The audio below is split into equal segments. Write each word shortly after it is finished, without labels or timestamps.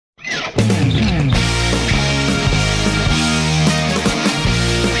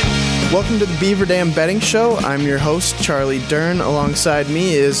Welcome to the Beaver Dam Betting Show. I'm your host, Charlie Dern. Alongside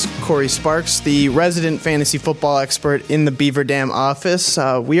me is Cory Sparks, the resident fantasy football expert in the Beaver Dam office.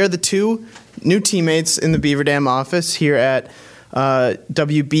 We are the two new teammates in the Beaver Dam office here at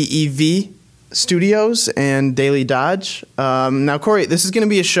WBEV Studios and Daily Dodge. Now, Cory, this is going to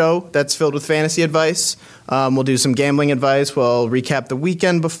be a show that's filled with fantasy advice. We'll do some gambling advice. We'll recap the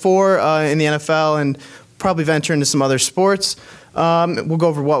weekend before in the NFL and probably venture into some other sports. We'll go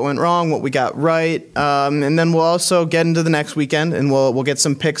over what went wrong, what we got right, and then we'll also get into the next weekend, and we'll get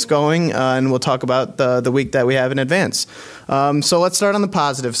some picks going, and we'll talk about the week that we have in advance. So let's start on the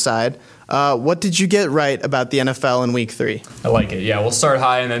positive side. What did you get right about the NFL in Week 3? I like it. Yeah, we'll start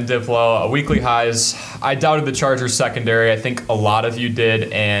high and then dip low. Weekly highs, I doubted the Chargers secondary. I think a lot of you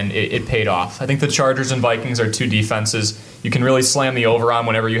did, and it paid off. I think the Chargers and Vikings are two defenses you can really slam the over on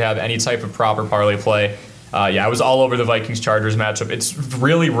whenever you have any type of proper parlay play. I was all over the Vikings-Chargers matchup. It's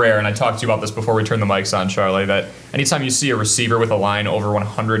really rare, and I talked to you about this before we turned the mics on, Charlie, that anytime you see a receiver with a line over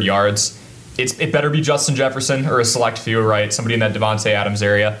 100 yards, it better be Justin Jefferson or a select few, right? Somebody in that Devontae Adams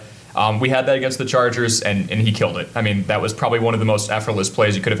area. We had that against the Chargers, and he killed it. I mean, that was probably one of the most effortless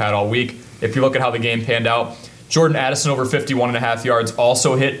plays you could have had all week. If you look at how the game panned out, Jordan Addison over 51.5 yards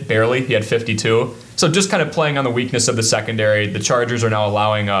also hit barely. He had 52. So just kind of playing on the weakness of the secondary, the Chargers are now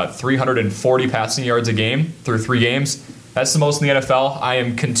allowing 340 passing yards a game through 3 games. That's the most in the NFL. I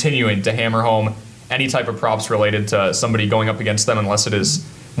am continuing to hammer home any type of props related to somebody going up against them unless it is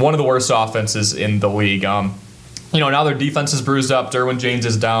one of the worst offenses in the league. Now their defense is bruised up. Derwin James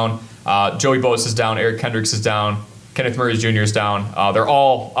is down. Joey Bosa is down. Eric Kendricks is down. Kenneth Murray Jr. is down. They're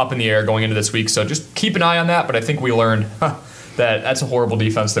all up in the air going into this week, so just keep an eye on that. But I think we learned that's a horrible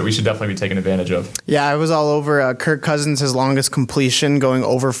defense that we should definitely be taking advantage of. Yeah, I was all over Kirk Cousins, his longest completion, going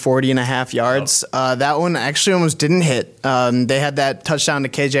over 40.5 yards. That one actually almost didn't hit. They had that touchdown to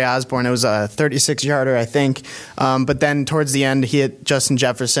KJ Osborne. It was a 36-yarder, I think. But then towards the end, he hit Justin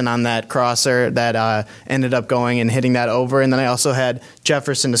Jefferson on that crosser that ended up going and hitting that over. And then I also had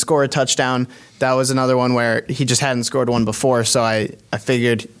Jefferson to score a touchdown. That was another one where he just hadn't scored one before, so I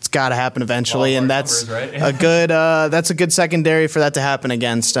figured it's got to happen eventually, and that's numbers, right? That's a good secondary for that to happen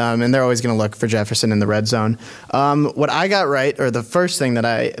against, and they're always going to look for Jefferson in the red zone. What I got right, or the first thing that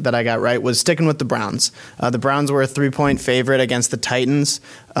I got right, was sticking with the Browns. The Browns were a 3-point favorite against the Titans.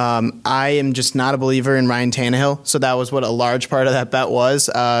 I am just not a believer in Ryan Tannehill, so that was what a large part of that bet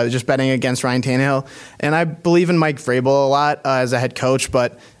was, just betting against Ryan Tannehill. And I believe in Mike Vrabel a lot as a head coach,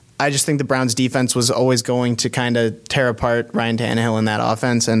 but I just think the Browns' defense was always going to kind of tear apart Ryan Tannehill in that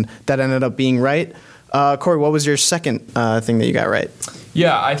offense, and that ended up being right. Cory, what was your second thing that you got right?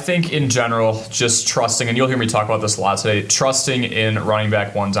 Yeah, I think in general, just trusting, and you'll hear me talk about this a lot today, trusting in running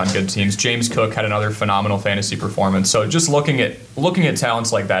back ones on good teams. James Cook had another phenomenal fantasy performance. So just looking at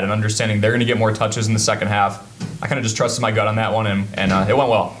talents like that and understanding they're going to get more touches in the second half, I kind of just trusted my gut on that one, and it went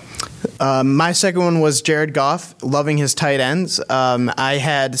well. My second one was Jared Goff, loving his tight ends. I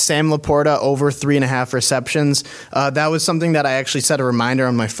had Sam Laporta over 3.5 receptions. That was something that I actually set a reminder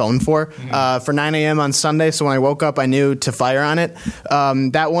on my phone for 9 a.m. on Sunday. So when I woke up, I knew to fire on it.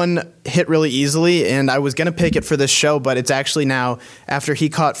 That one hit really easily, and I was going to pick it for this show, but it's actually now, after he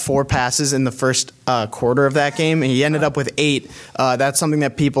caught 4 passes in the first quarter of that game, and he ended up with 8. That's something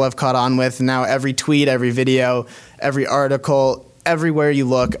that people have caught on with. Now every tweet, every video, every article, everywhere you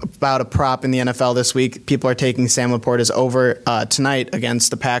look about a prop in the NFL this week, people are taking Sam Laporta's over tonight against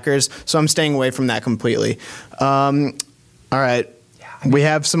the Packers. So I'm staying away from that completely. All right. We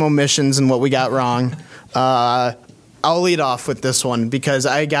have some omissions in what we got wrong. I'll lead off with this one because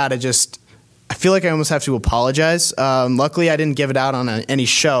I feel like I almost have to apologize. Luckily, I didn't give it out on any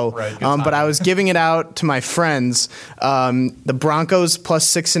show, right, but I was giving it out to my friends. The Broncos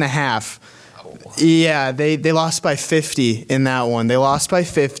plus 6.5. Yeah, they lost by 50 in that one. They lost by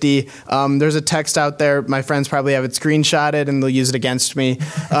 50. There's a text out there. My friends probably have it screenshotted, and they'll use it against me.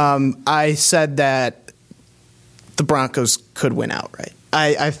 I said that the Broncos could win outright.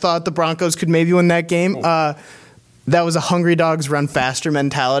 I thought the Broncos could maybe win that game. That was a hungry dogs run faster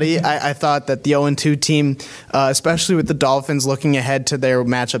mentality. I thought that the 0-2 team, especially with the Dolphins looking ahead to their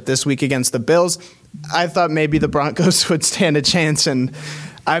matchup this week against the Bills, I thought maybe the Broncos would stand a chance, and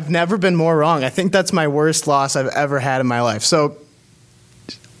I've never been more wrong. I think that's my worst loss I've ever had in my life. So,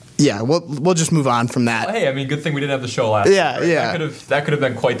 yeah, we'll just move on from that. Well, hey, I mean, good thing we didn't have the show last week. Right? Yeah. That could have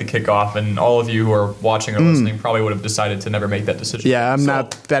been quite the kickoff, and all of you who are watching or listening probably would have decided to never make that decision. Yeah, I'm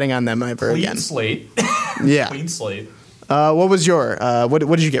not betting on them ever again. Clean slate. Yeah. Clean slate. What was your what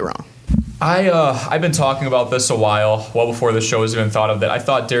did you get wrong? I've been talking about this a while, well before the show was even thought of, that I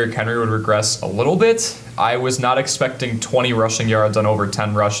thought Derrick Henry would regress a little bit. I was not expecting 20 rushing yards on over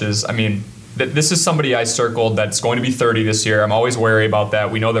 10 rushes. I mean, this is somebody I circled that's going to be 30 this year. I'm always wary about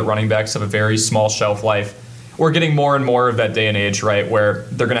that. We know that running backs have a very small shelf life. We're getting more and more of that day and age, right, where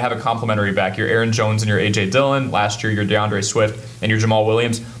they're going to have a complimentary back. Your Aaron Jones and your A.J. Dillon. Last year, your DeAndre Swift and your Jamal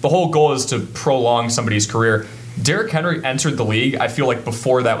Williams. The whole goal is to prolong somebody's career. Derrick Henry entered the league, I feel like,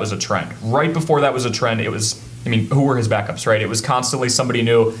 before that was a trend. Right before that was a trend, it was, who were his backups, right? It was constantly somebody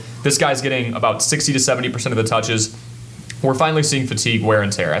new. This guy's getting about 60 to 70% of the touches. We're finally seeing fatigue, wear,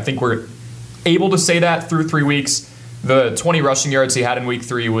 and tear. I think we're able to say that through 3 weeks. The 20 rushing yards he had in week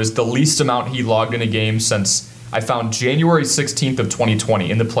 3 was the least amount he logged in a game since I found January 16th of 2020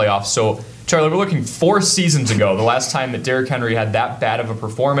 in the playoffs. So, Charlie, we're looking 4 seasons ago, the last time that Derrick Henry had that bad of a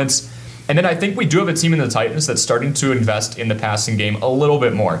performance. And then I think we do have a team in the Titans that's starting to invest in the passing game a little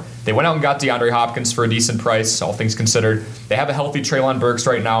bit more. They went out and got DeAndre Hopkins for a decent price, all things considered. They have a healthy Treylon Burks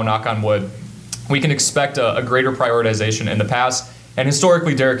right now, knock on wood. We can expect a greater prioritization in the pass. And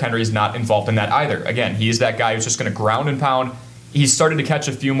historically, Derrick Henry is not involved in that either. Again, he is that guy who's just going to ground and pound. He's started to catch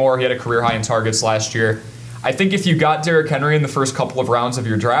a few more. He had a career high in targets last year. I think if you got Derrick Henry in the first couple of rounds of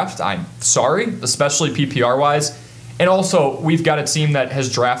your draft, I'm sorry, especially PPR-wise. And also, we've got a team that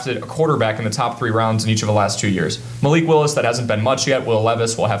has drafted a quarterback in the top 3 rounds in each of the last 2 years. Malik Willis, that hasn't been much yet. Will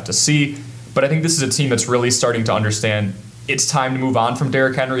Levis, we'll have to see. But I think this is a team that's really starting to understand it's time to move on from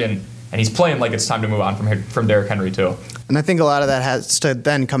Derrick Henry, and he's playing like it's time to move on from Derrick Henry too. And I think a lot of that has to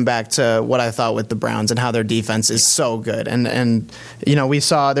then come back to what I thought with the Browns and how their defense is so good. And we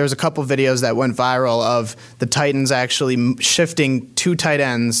saw there was a couple videos that went viral of the Titans actually shifting 2 tight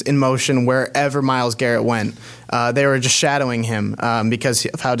ends in motion wherever Myles Garrett went. They were just shadowing him because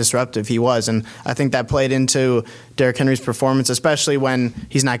of how disruptive he was. And I think that played into Derrick Henry's performance, especially when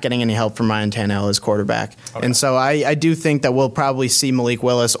he's not getting any help from Ryan Tannehill as quarterback. Okay. And so I do think that we'll probably see Malik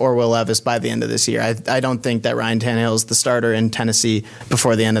Willis or Will Levis by the end of this year. I don't think that Ryan Tannehill is the starter in Tennessee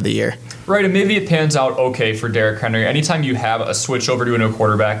before the end of the year. Right, and maybe it pans out okay for Derrick Henry. Anytime you have a switch over to a new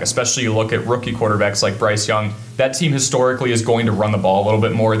quarterback, especially you look at rookie quarterbacks like Bryce Young, that team historically is going to run the ball a little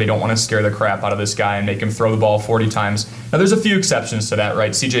bit more. They don't want to scare the crap out of this guy and make him throw the ball 40 times. Now, there's a few exceptions to that,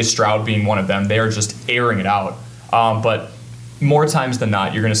 right? C.J. Stroud being one of them. They are just airing it out. But more times than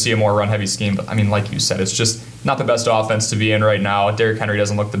not, you're going to see a more run-heavy scheme. But, like you said, it's just not the best offense to be in right now. Derrick Henry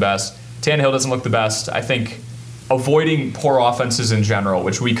doesn't look the best. Tannehill doesn't look the best. I think avoiding poor offenses in general,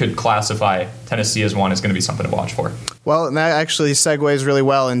 which we could classify Tennessee as one, is going to be something to watch for. Well, and that actually segues really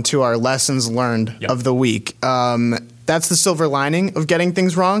well into our lessons learned of the week. That's the silver lining of getting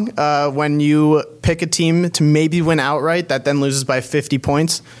things wrong. When you pick a team to maybe win outright that then loses by 50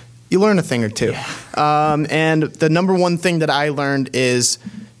 points, you learn a thing or two. Yeah. And the number one thing that I learned is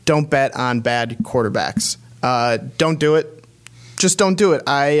don't bet on bad quarterbacks. Don't do it. Just don't do it.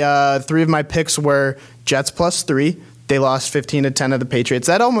 3 of my picks were Jets +3. They lost 15-10 of the Patriots.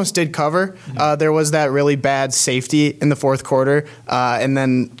 That almost did cover. There was that really bad safety in the fourth quarter. And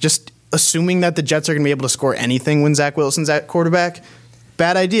then just assuming that the Jets are going to be able to score anything when Zach Wilson's at quarterback,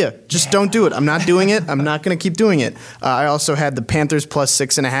 bad idea. Just don't do it. I'm not doing it. I'm not going to keep doing it. I also had the Panthers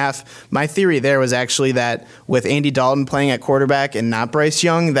 +6.5. My theory there was actually that with Andy Dalton playing at quarterback and not Bryce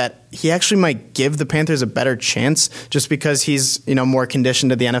Young, that he actually might give the Panthers a better chance just because he's more conditioned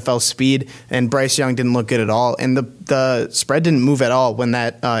to the NFL speed, and Bryce Young didn't look good at all. And the spread didn't move at all when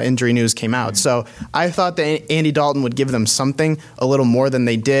that injury news came out. So I thought that Andy Dalton would give them something, a little more than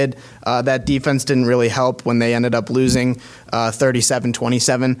they did. That defense didn't really help when they ended up losing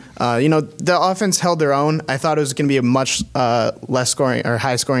 37-27. The offense held their own. I thought it was going to be a much less scoring or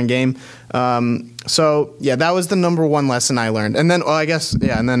high scoring game. That was the number one lesson I learned. And then,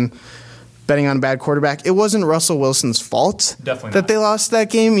 betting on a bad quarterback, it wasn't Russell Wilson's fault that they lost that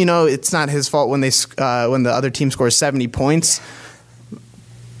game. It's not his fault when the other team scores 70 points.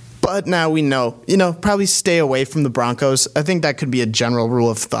 But now we know, probably stay away from the Broncos. I think that could be a general rule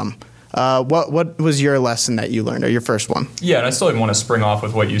of thumb. What was your lesson that you learned, or your first one? Yeah, and I still want to spring off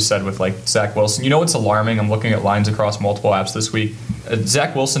with what you said with Zach Wilson. What's alarming? I'm looking at lines across multiple apps this week.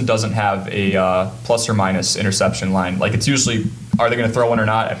 Zach Wilson doesn't have a plus or minus interception line. It's usually, are they going to throw one or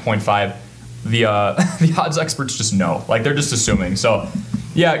not at 0.5? The odds experts just know. They're just assuming. So,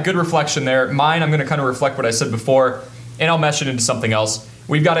 yeah, good reflection there. Mine, I'm going to kind of reflect what I said before, and I'll mesh it into something else.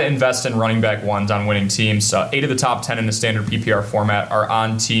 We've got to invest in running back ones on winning teams. 8 of the top 10 in the standard PPR format are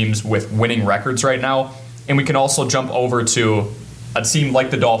on teams with winning records right now. And we can also jump over to a team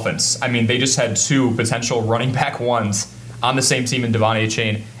like the Dolphins. They just had 2 potential running back ones on the same team in Devon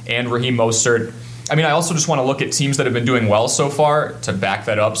Achane and Raheem Mostert. I mean, I also just want to look at teams that have been doing well so far to back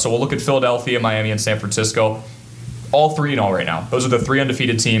that up. So we'll look at Philadelphia, Miami, and San Francisco. All 3-0 right now. Those are the 3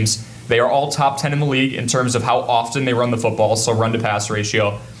 undefeated teams. They are all top 10 in the league in terms of how often they run the football, so run-to-pass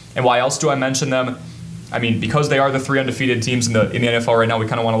ratio. And why else do I mention them? I mean, because they are the 3 undefeated teams in the NFL right now, we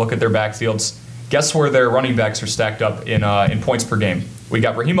kind of want to look at their backfields. Guess where their running backs are stacked up in points per game? We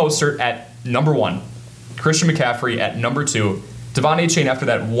got Raheem Mostert at number 1, Christian McCaffrey at number 2, Devon Achane after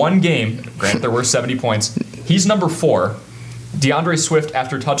that one game, granted there were 70 points, he's number 4. DeAndre Swift,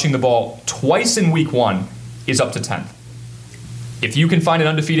 after touching the ball twice in week 1, is up to 10th. If you can find an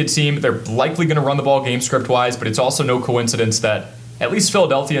undefeated team, they're likely going to run the ball game script-wise, but it's also no coincidence that at least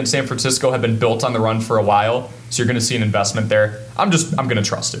Philadelphia and San Francisco have been built on the run for a while, so you're going to see an investment there. I'm going to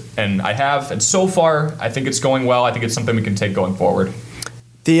trust it, and I have, and so far, I think it's going well. I think it's something we can take going forward.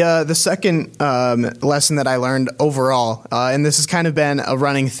 The second lesson that I learned overall, and this has kind of been a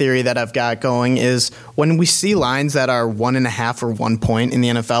running theory that I've got going, is when we see lines that are 1.5 or 1 point in the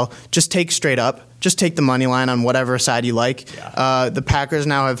NFL, just take straight up. Just take the money line on whatever side you like. Yeah. The Packers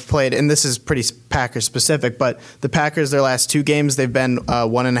now have played, and this is pretty Packers specific, but the Packers, their last 2 games, they've been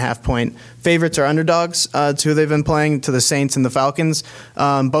 1.5 point favorites or underdogs to who they've been playing, to the Saints and the Falcons.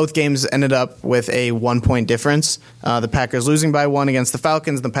 Both games ended up with a 1 point difference. The Packers losing by 1 against the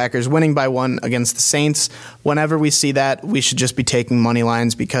Falcons, the Packers winning by 1 against the Saints. Whenever we see that, we should just be taking money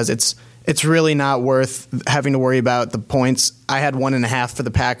lines because it's really not worth having to worry about the points. I had 1.5 for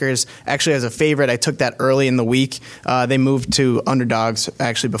the Packers. Actually, as a favorite, I took that early in the week. They moved to underdogs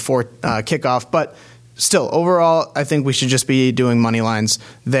actually before kickoff. But still, overall, I think we should just be doing money lines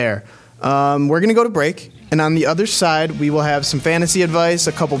there. We're going to go to break. And on the other side, we will have some fantasy advice,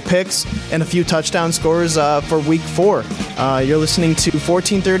 a couple picks, and a few touchdown scores for Week 4. You're listening to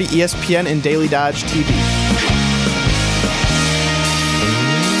 1430 ESPN and Daily Dodge TV.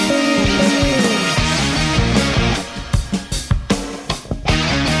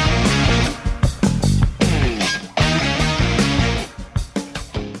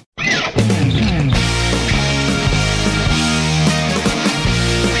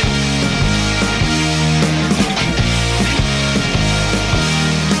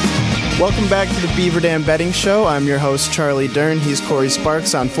 Welcome back to the Beaver Dam Betting Show. I'm your host, Charlie Dern. He's Cory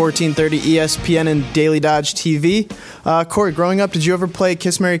Sparks on 1430 ESPN and Daily Dodge TV. Cory, growing up, did you ever play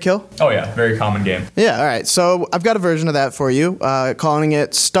Kiss, Marry, Kill? Oh, yeah. Very common game. Yeah, all right. So I've got a version of that for you, calling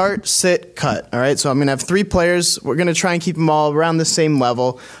it Start, Sit, Cut. All right, so I'm going to have 3 players. We're going to try and keep them all around the same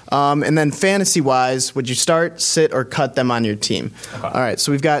level. And then fantasy-wise, would you start, sit, or cut them on your team? Okay. All right,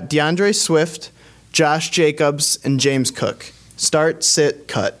 so we've got DeAndre Swift, Josh Jacobs, and James Cook. Start, sit,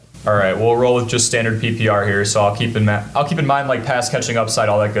 cut. All right, we'll roll with just standard PPR here, so I'll keep in mind like pass catching upside,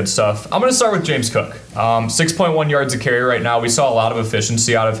 all that good stuff. I'm going to start with James Cook. 6.1 yards a carry right now. We saw a lot of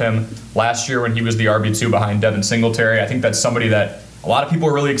efficiency out of him last year when he was the RB2 behind Devin Singletary. I think that's somebody that a lot of people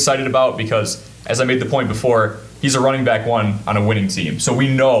are really excited about because, as I made the point before, he's a running back 1 on a winning team. So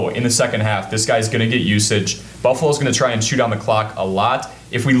we know in the second half this guy's going to get usage. Buffalo's going to try and shoot on the clock a lot.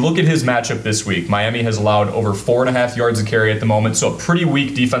 If we look at his matchup this week, Miami has allowed over 4.5 yards a carry at the moment, so a pretty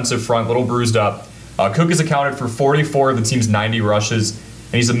weak defensive front, a little bruised up. Cook has accounted for 44 of the team's 90 rushes,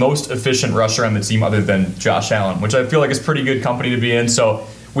 and he's the most efficient rusher on the team other than Josh Allen, which I feel like is pretty good company to be in. So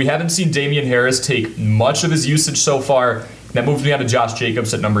we haven't seen Damian Harris take much of his usage so far. That moves me on to Josh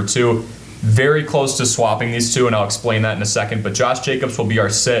Jacobs at number 2. Very close to swapping these two, and I'll explain that in a second. But Josh Jacobs will be our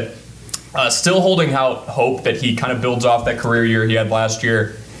sit. Still holding out hope that he kind of builds off that career year he had last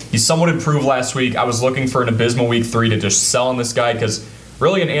year. He somewhat improved last week. I was looking for an abysmal week 3 to just sell on this guy because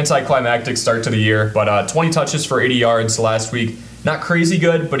really an anticlimactic start to the year. But 20 touches for 80 yards last week. Not crazy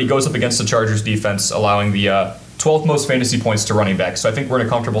good, but he goes up against the Chargers defense, allowing the 12th most fantasy points to running back. So I think we're in a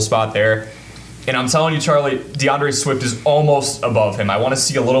comfortable spot there. And I'm telling you, Charlie, DeAndre Swift is almost above him. I want to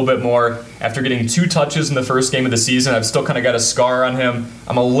see a little bit more. After getting 2 touches in the first game of the season, I've still kind of got a scar on him.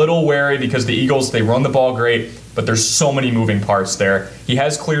 I'm a little wary because the Eagles, they run the ball great, but there's so many moving parts there. He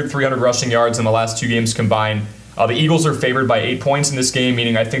has cleared 300 rushing yards in the last 2 games combined. The Eagles are favored by 8 points in this game,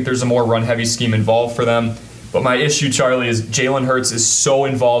 meaning I think there's a more run-heavy scheme involved for them. But my issue, Charlie, is Jalen Hurts is so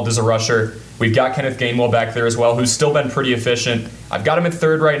involved as a rusher. We've got Kenneth Gainwell back there as well, who's still been pretty efficient. I've got him at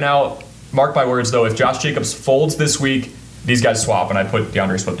 3rd right now. Mark my words, though, if Josh Jacobs folds this week, these guys swap, and I put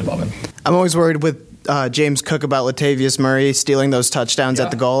DeAndre Swift above him. I'm always worried with James Cook about Latavius Murray stealing those touchdowns at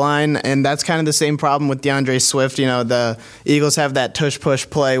the goal line, and that's kind of the same problem with DeAndre Swift. You know, the Eagles have that tush-push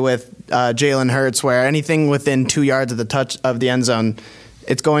play with Jalen Hurts, where anything within 2 yards of the touch of the end zone,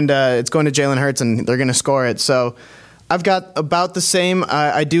 it's going to Jalen Hurts, and they're going to score it. So I've got about the same.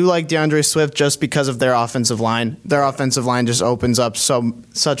 I do like DeAndre Swift just because of their offensive line. Their offensive line just opens up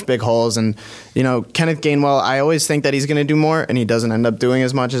such big holes. And, Kenneth Gainwell, I always think that he's going to do more, and he doesn't end up doing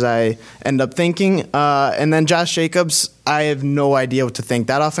as much as I end up thinking. And then Josh Jacobs, I have no idea what to think.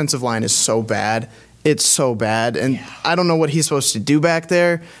 That offensive line is so bad. It's so bad, and I don't know what he's supposed to do back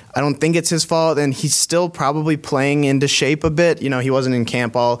there. I don't think it's his fault, and he's still probably playing into shape a bit. He wasn't in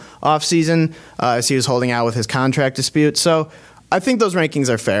camp all offseason as he was holding out with his contract dispute. So I think those rankings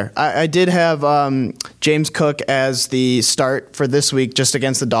are fair. I did have James Cook as the start for this week just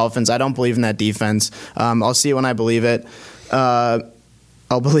against the Dolphins. I don't believe in that defense. I'll see it when I believe it.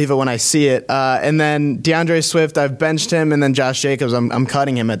 I'll believe it when I see it. And then DeAndre Swift, I've benched him, and then Josh Jacobs, I'm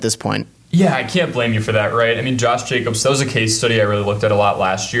cutting him at this point. Yeah, I can't blame you for that, right? I mean, Josh Jacobs, that was a case study I really looked at a lot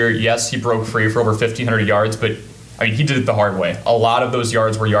last year. Yes, he broke free for over 1,500 yards, but he did it the hard way. A lot of those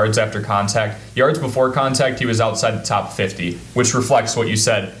yards were yards after contact. Yards before contact, he was outside the top 50, which reflects what you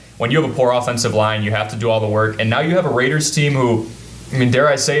said. When you have a poor offensive line, you have to do all the work. And now you have a Raiders team who, dare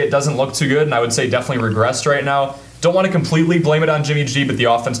I say, it doesn't look too good, and I would say definitely regressed right now. Don't want to completely blame it on Jimmy G, but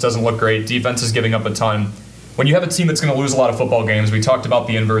the offense doesn't look great. Defense is giving up a ton. When you have a team that's going to lose a lot of football games, we talked about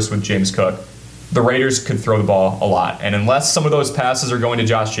the inverse with James Cook. The Raiders could throw the ball a lot. And unless some of those passes are going to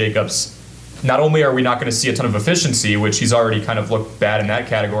Josh Jacobs, not only are we not going to see a ton of efficiency, which he's already kind of looked bad in that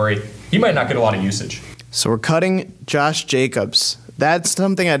category, he might not get a lot of usage. So we're cutting Josh Jacobs. That's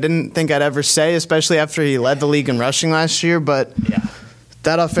something I didn't think I'd ever say, especially after he led the league in rushing last year. But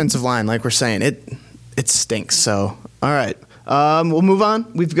that offensive line, like we're saying, it stinks. So, all right. We'll move on.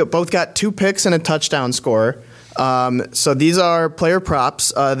 We've both got 2 picks and a touchdown scorer. So these are player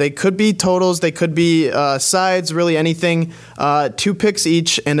props. They could be totals. They could be sides, really anything. 2 picks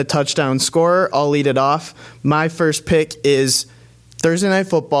each and a touchdown scorer. I'll lead it off. My first pick is Thursday Night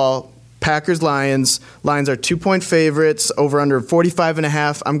Football, Packers-Lions. Lions are 2-point favorites, over under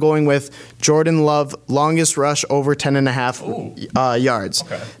 45.5. I'm going with Jordan Love, longest rush over 10.5 yards.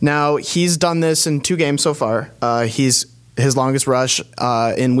 Okay. Now, he's done this in 2 games so far. His longest rush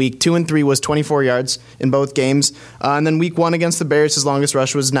in week 2 and 3 was 24 yards in both games. And then week 1 against the Bears, his longest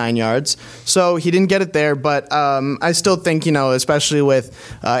rush was 9 yards. So he didn't get it there, but I still think, especially with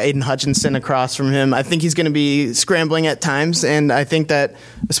Aiden Hutchinson across from him, I think he's going to be scrambling at times. And I think that,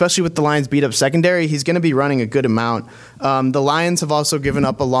 especially with the Lions beat up secondary, he's going to be running a good amount. The Lions have also given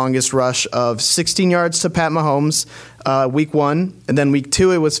up a longest rush of 16 yards to Pat Mahomes. Week 1, and then week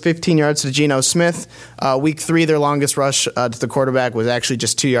 2 it was 15 yards to Geno Smith. Week 3 their longest rush to the quarterback was actually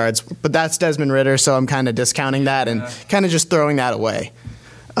just 2 yards, but that's Desmond Ridder, so I'm kind of discounting that and kind of just throwing that away.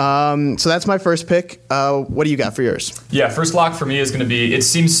 So that's my first pick. What do you got for yours? Yeah, first lock for me is going to be, it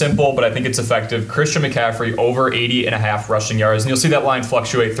seems simple, but I think it's effective, Christian McCaffrey over 80.5 rushing yards, and you'll see that line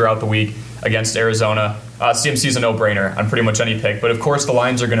fluctuate throughout the week against Arizona. CMC is a no-brainer on pretty much any pick, but of course the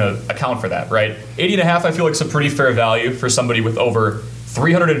Lions are going to account for that, right? 80.5 I feel like is a pretty fair value for somebody with over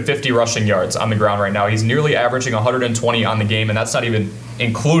 350 rushing yards on the ground right now. He's nearly averaging 120 on the game, and that's not even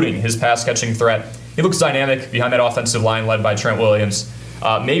including his pass-catching threat. He looks dynamic behind that offensive line led by Trent Williams.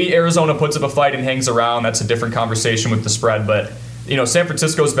 Maybe Arizona puts up a fight and hangs around. That's a different conversation with the spread, but San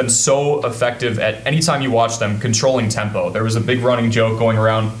Francisco's been so effective at any time you watch them controlling tempo. There was a big running joke going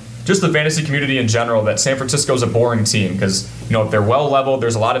around just the fantasy community in general that San Francisco's a boring team because, they're well leveled,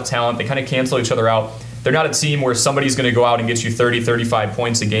 there's a lot of talent, they kind of cancel each other out. They're not a team where somebody's going to go out and get you 30, 35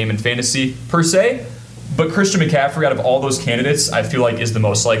 points a game in fantasy per se, but Christian McCaffrey out of all those candidates I feel like is the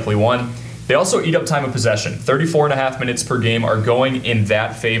most likely one. They also eat up time of possession. 34.5 minutes per game are going in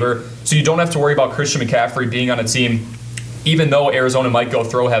that favor, so you don't have to worry about Christian McCaffrey being on a team, even though Arizona might go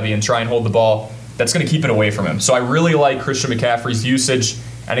throw heavy and try and hold the ball, that's going to keep it away from him. So I really like Christian McCaffrey's usage.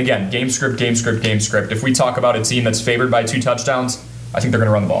 And again, game script. If we talk about a team that's favored by 2 touchdowns, I think they're going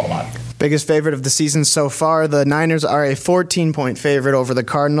to run the ball a lot. Biggest favorite of the season so far, the Niners are a 14-point favorite over the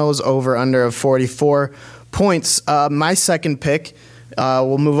Cardinals, over under of 44 points. My second pick,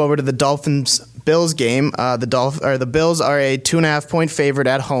 we'll move over to the Dolphins-Bills game. The Bills are a 2.5-point favorite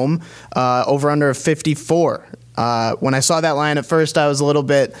at home, over under of 54. When I saw that line at first, I was a little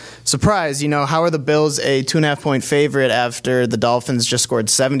bit surprised. How are the Bills a 2.5-point favorite after the Dolphins just scored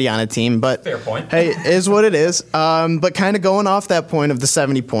 70 on a team? But fair point. Hey, it is what it is. But kind of going off that point of the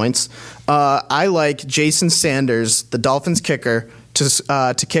 70 points, I like Jason Sanders, the Dolphins kicker,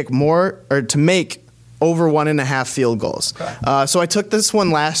 to kick more or to make over 1.5 field goals. Okay. So I took this one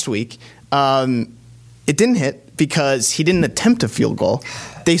last week. It didn't hit because he didn't attempt a field goal.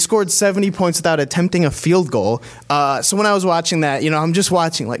 They scored 70 points without attempting a field goal. So when I was watching that, I'm just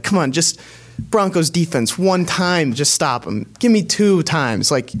watching, like, come on, just Broncos defense one time, just stop them. Give me 2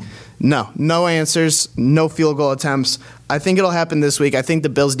 times. Like, No answers, no field goal attempts. I think it'll happen this week. I think the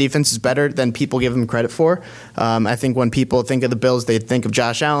Bills' defense is better than people give them credit for. I think when people think of the Bills, they think of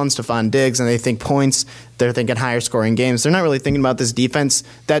Josh Allen, Stephon Diggs, and they think points. They're thinking higher scoring games. They're not really thinking about this defense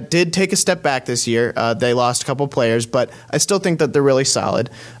that did take a step back this year. They lost a couple players, but I still think that they're really solid.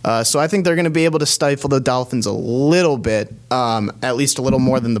 So I think they're going to be able to stifle the Dolphins a little bit, at least a little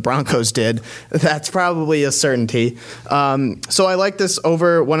more than the Broncos did. That's probably a certainty. So I like this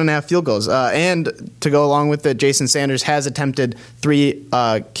over 1.5 field goals. And to go along with it, Jason Sanders has attempted 3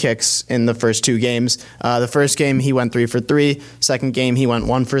 kicks in the first 2 games. The first game, he went 3 for 3. Second game, he went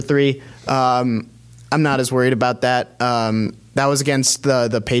 1 for 3. I'm not as worried about that. That was against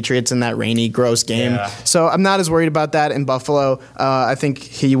the Patriots in that rainy, gross game. Yeah. So I'm not as worried about that in Buffalo. I think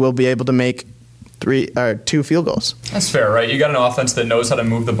he will be able to make 2 field goals. That's fair, right? You got an offense that knows how to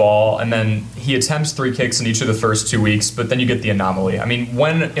move the ball, and then he attempts 3 kicks in each of the first 2 weeks, but then you get the anomaly. I mean,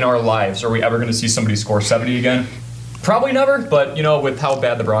 when in our lives are we ever going to see somebody score 70 again? Probably never, but, with how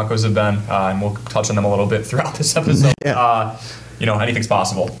bad the Broncos have been, and we'll touch on them a little bit throughout this episode, anything's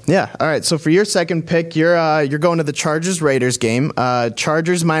possible. Yeah. All right. So for your second pick, you're going to the Chargers-Raiders game.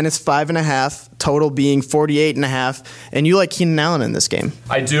 Chargers minus 5.5, total being 48.5, and you like Keenan Allen in this game.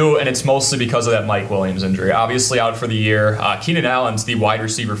 I do, and it's mostly because of that Mike Williams injury. Obviously out for the year. Keenan Allen's the wide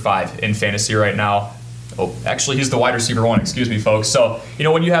receiver 5 in fantasy right now. Oh, actually, he's the wide receiver 1, excuse me, folks. So,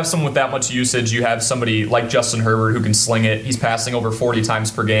 when you have someone with that much usage, you have somebody like Justin Herbert who can sling it. He's passing over 40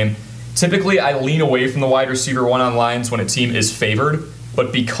 times per game. Typically, I lean away from the wide receiver 1 on lines when a team is favored,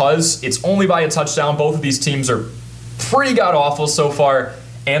 but because it's only by a touchdown, both of these teams are pretty god-awful so far,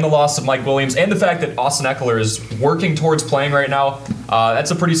 and the loss of Mike Williams, and the fact that Austin Eckler is working towards playing right now,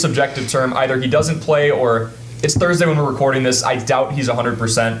 that's a pretty subjective term. Either he doesn't play or it's Thursday when we're recording this. I doubt he's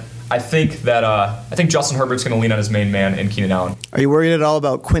 100%. I think Justin Herbert's going to lean on his main man in Keenan Allen. Are you worried at all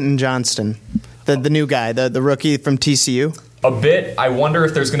about Quentin Johnston, the new guy, the rookie from TCU? A bit. I wonder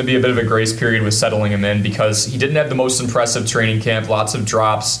if there's going to be a bit of a grace period with settling him in because he didn't have the most impressive training camp, lots of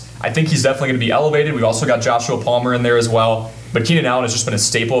drops. I think he's definitely going to be elevated. We've also got Joshua Palmer in there as well. But Keenan Allen has just been a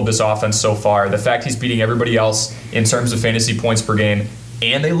staple of this offense so far. The fact he's beating everybody else in terms of fantasy points per game,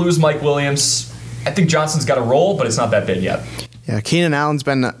 and they lose Mike Williams, I think Johnson's got a role, but it's not that big yet. Yeah, Keenan Allen's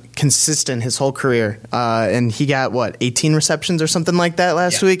been consistent his whole career, and he got, 18 receptions or something like that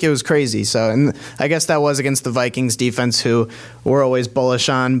last week? It was crazy. So, and I guess that was against the Vikings defense, who we're always bullish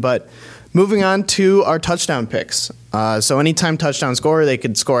on. But moving on to our touchdown picks. So anytime touchdown scorer, they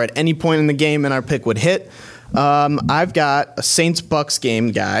could score at any point in the game, and our pick would hit. I've got a Saints-Bucks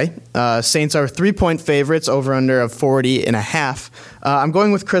game guy. Saints are 3-point favorites, over under of 40.5. I'm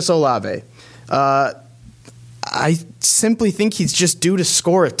going with Chris Olave. I simply think he's just due to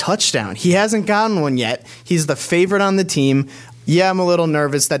score a touchdown. He hasn't gotten one yet. He's the favorite on the team. Yeah, I'm a little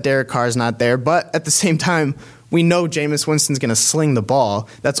nervous that Derek Carr's not there, but at the same time, we know Jameis Winston's going to sling the ball.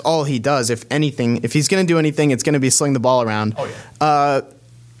 That's all he does. If anything, if he's going to do anything, it's going to be sling the ball around. Oh, yeah.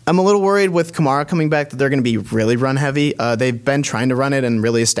 I'm a little worried with Kamara coming back that they're going to be really run heavy. They've been trying to run it and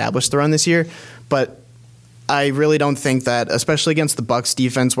really establish the run this year, but I really don't think that, especially against the Bucs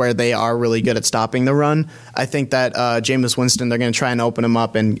defense where they are really good at stopping the run, I think that Jameis Winston, they're going to try and open him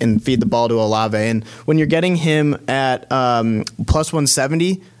up and feed the ball to Olave. And when you're getting him at plus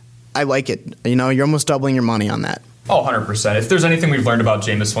 170, I like it. You're almost doubling your money on that. Oh, 100%. If there's anything we've learned about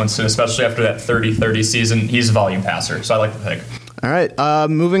Jameis Winston, especially after that 30-30 season, he's a volume passer, so I like the pick. All right,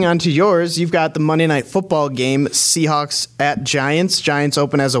 moving on to yours. You've got the Monday Night Football game, Seahawks at Giants. Giants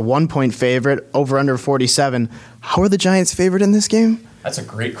open as a 1-point favorite, over under 47. How are the Giants favored in this game? That's a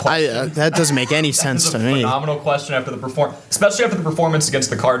great question. That doesn't make any sense to me. Phenomenal question after especially after the performance against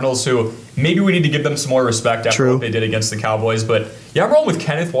the Cardinals, who maybe we need to give them some more respect after what they did against the Cowboys. But yeah, I'm rolling with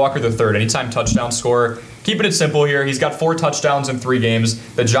Kenneth Walker III, anytime touchdown scorer. Keeping it simple here. He's got 4 touchdowns in 3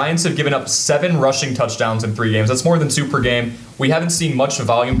 games. The Giants have given up 7 rushing touchdowns in 3 games. That's more than 2 per game. We haven't seen much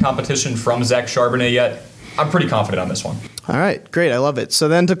volume competition from Zach Charbonnet yet. I'm pretty confident on this one. All right, great. I love it. So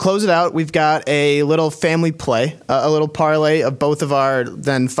then to close it out, we've got a little family play, a little parlay of both of our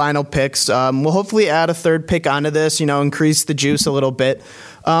then final picks. We'll hopefully add a third pick onto this, increase the juice a little bit.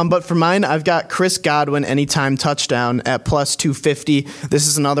 But for mine, I've got Chris Godwin anytime touchdown at plus 250. This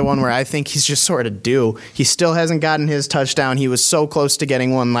is another one where I think he's just sort of due. He still hasn't gotten his touchdown. He was so close to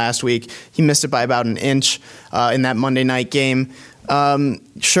getting one last week. He missed it by about an inch in that Monday night game.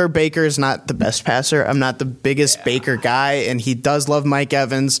 Sure, Baker's not the best passer. I'm not the biggest Baker guy, and he does love Mike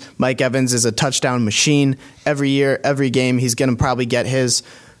Evans. Mike Evans is a touchdown machine. Every year, every game, he's going to probably get his.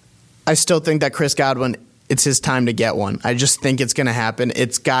 I still think that Chris Godwin, it's his time to get one. I just think it's going to happen.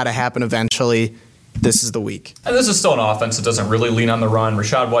 It's got to happen eventually. this is the week. And this is still an offense that doesn't really lean on the run.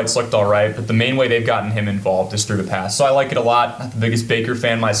 Rashad White's looked all right, but the main way they've gotten him involved is through the pass. So I like it a lot. Not the biggest Baker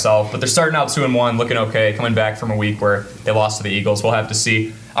fan myself, but they're starting out 2-1, looking okay, coming back from a week where they lost to the Eagles. We'll have to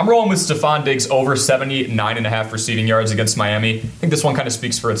see. I'm rolling with Stephon Diggs over 79.5 receiving yards against Miami. I think this one kind of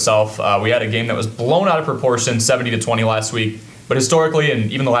speaks for itself. We had a game that was blown out of proportion, 70-20 last week. But historically,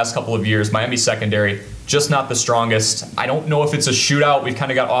 and even the last couple of years, Miami's secondary, just not the strongest. I don't know if it's a shootout. We've kind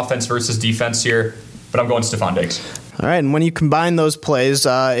of got offense versus defense here, but I'm going Stephon Diggs. All right, and when you combine those plays,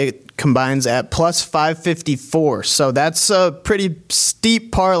 it combines at plus 554. So that's a pretty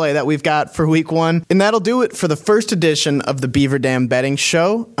steep parlay that we've got for week 1. And that'll do it for the first edition of the Beaver Dam Betting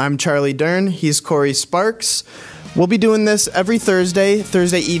Show. I'm Charlie Dern. He's Cory Sparks. We'll be doing this every Thursday.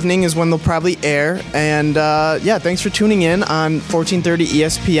 Thursday evening is when they'll probably air. And thanks for tuning in on 1430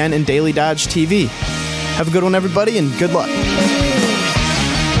 ESPN and Daily Dodge TV. Have a good one, everybody, and good luck.